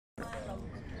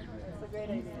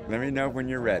Let me know when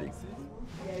you're ready.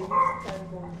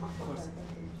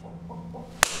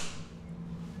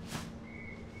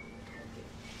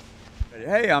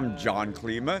 Hey, I'm John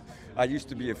Klima. I used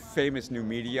to be a famous new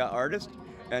media artist,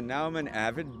 and now I'm an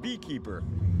avid beekeeper.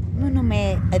 Meu nome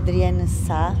é Adriana,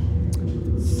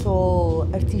 sou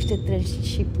artista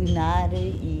transdisciplinar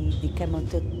e dediquei-me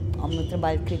ao meu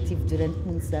trabalho criativo durante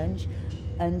muitos anos,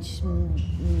 antes de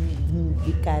me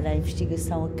dedicar à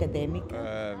investigação académica.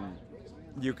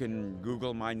 You can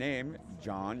Google my name,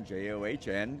 John,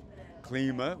 John,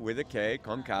 Klima with a K,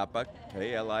 con capa,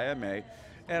 Klima,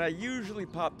 and I usually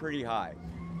pop pretty high.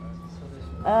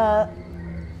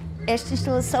 Esta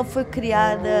instalação foi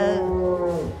criada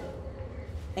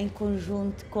em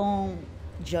conjunto com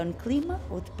John Klima,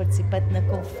 outro participante na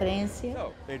conferência.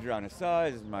 So, Adriana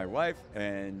is my wife,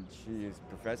 and she is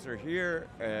a professor here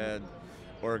and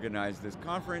organized this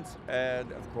conference. And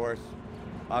of course,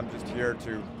 I'm just here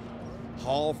to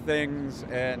haul things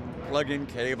and plug in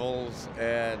cables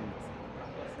and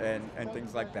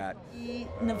things like that. E,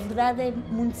 na verdade, é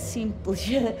muito simples.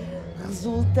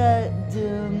 Resulta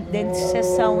da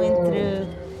interseção entre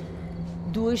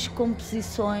duas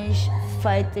composições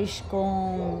feitas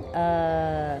com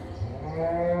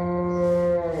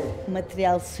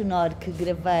material sonoro que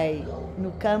gravei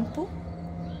no campo,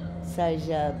 ou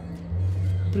seja,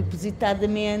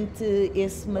 propositadamente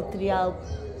esse material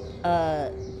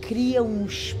cria um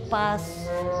espaço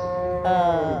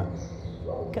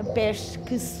campestre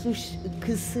que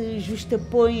se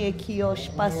justapõe aqui ao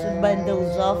espaço urbano da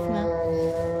Lusófona,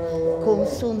 com o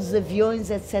som dos aviões,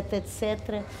 etc,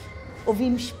 etc.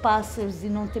 Ouvimos pássaros e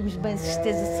não temos bem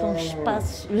certeza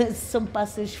se são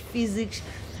pássaros físicos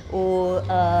ou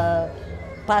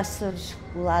pássaros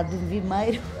lá do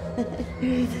vimeiro,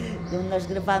 de onde nós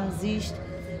gravámos isto.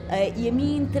 E a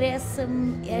mim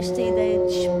interessa-me esta ideia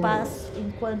de espaço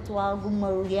enquanto algo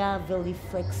maleável e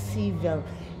flexível,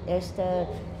 esta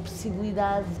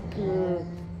possibilidade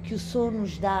que o som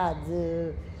nos dá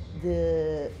de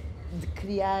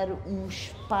criar um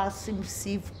espaço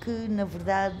imersivo que, na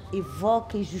verdade,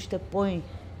 evoca e justapõe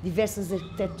diversas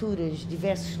arquiteturas,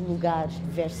 diversos lugares,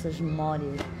 diversas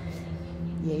memórias.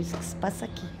 E é isso que se passa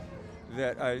aqui.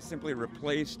 That I simply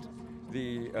replaced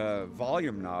the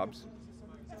volume knobs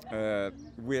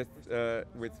with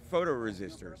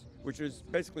photoresistors, which is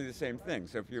basically the same thing.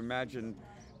 So if you imagine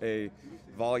a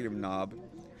volume knob,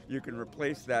 you can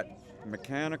replace that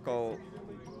mechanical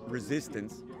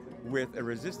resistance with a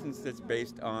resistance that's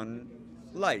based on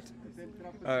light.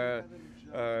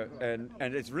 And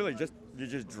it's really just, you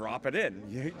just drop it in.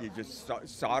 You just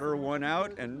solder one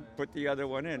out and put the other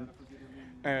one in.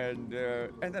 And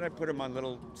then I put them on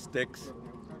little sticks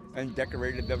and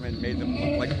decorated them and made them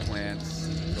look like plants,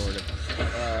 sort of.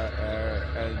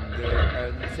 And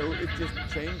so it just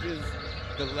changes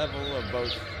the level of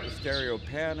both stereo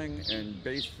panning and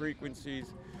bass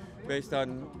frequencies based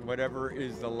on whatever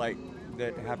is the light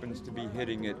that happens to be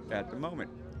hitting it at the moment.